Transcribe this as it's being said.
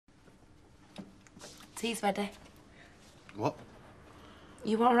Tea's ready. What?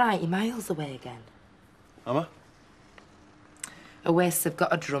 You all right? You're miles away again. Am I? Oasis have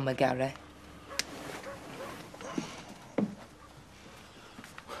got a drummer, Gary.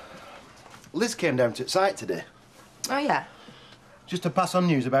 Liz came down to the site today. Oh, yeah? Just to pass on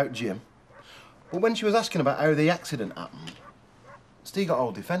news about Jim. But when she was asking about how the accident happened, Steve got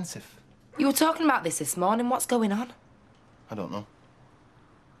all defensive. You were talking about this morning. What's going on? I don't know.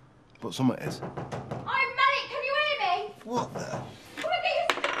 But something is. I'm Malik, can you hear me? What the? Come and get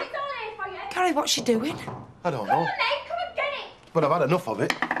your stuff, it's all here for you. Gary, what's she doing? I don't Come know. on, mate, come and get it. But I've had enough of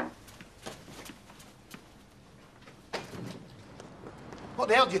it. What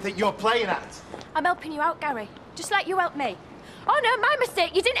the hell do you think you're playing at? I'm helping you out, Gary, just like you helped me. Oh, no, my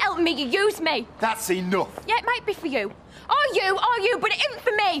mistake. You didn't help me, you used me. That's enough. Yeah, it might be for you. Or you, but it isn't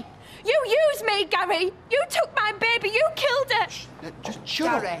for me. You used me, Gary. You took my baby, you killed her. Just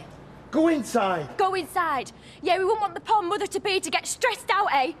shut Gary. up. Go inside. Go inside. Yeah, we wouldn't want the poor mother-to-be to get stressed out,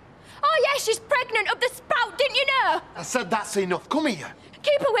 eh? Oh, yeah, she's pregnant of the spout, didn't you know? I said that's enough. Come here.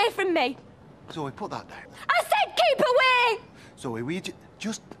 Keep away from me. Zoe, put that down. I said keep away! Zoe, will you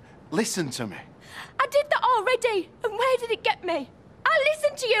just listen to me? I did that already, and where did it get me? I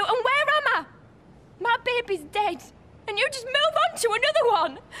listened to you, and where am I? My baby's dead, and you just move on to another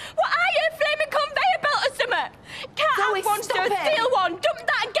one. What are you, a flaming conveyor belt or something? Can't Zoe, have one, stop so it. steal one, dump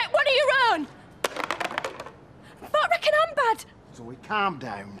that and get one of your own. But I reckon I'm bad. Zoe, calm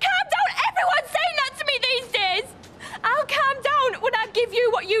down. Calm down, everyone's saying that to me these days. I'll calm down when I give you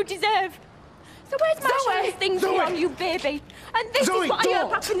what you deserve. So where's my Zoe! shiny things Zoe! on you, baby? And this Zoe, is what I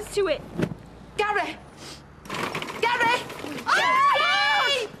don't! hope happens to it. Gary! Gary!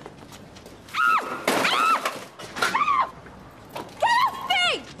 Oh, Get off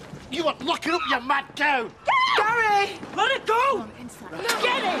me! You are locking up, you mad cow! Gary! Let it go!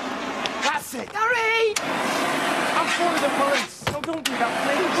 Get it! That's it! Gary! I'm phoning the police. No, don't do that,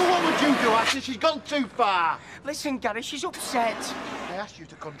 please. Well, what would you do, Ashley? She's gone too far. Listen, Gary, she's upset. I asked you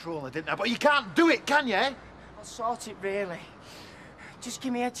to control her, didn't I? But you can't do it, can you? I'll sort it, really. Just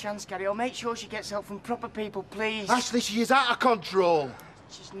give me a chance, Gary. I'll make sure she gets help from proper people, please. Ashley, she is out of control.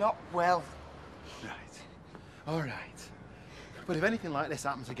 She's not well. Right. All right. But if anything like this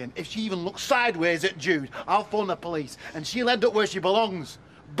happens again, if she even looks sideways at Jude, I'll phone the police and she'll end up where she belongs.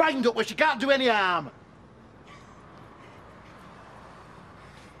 Banged up where she can't do any harm.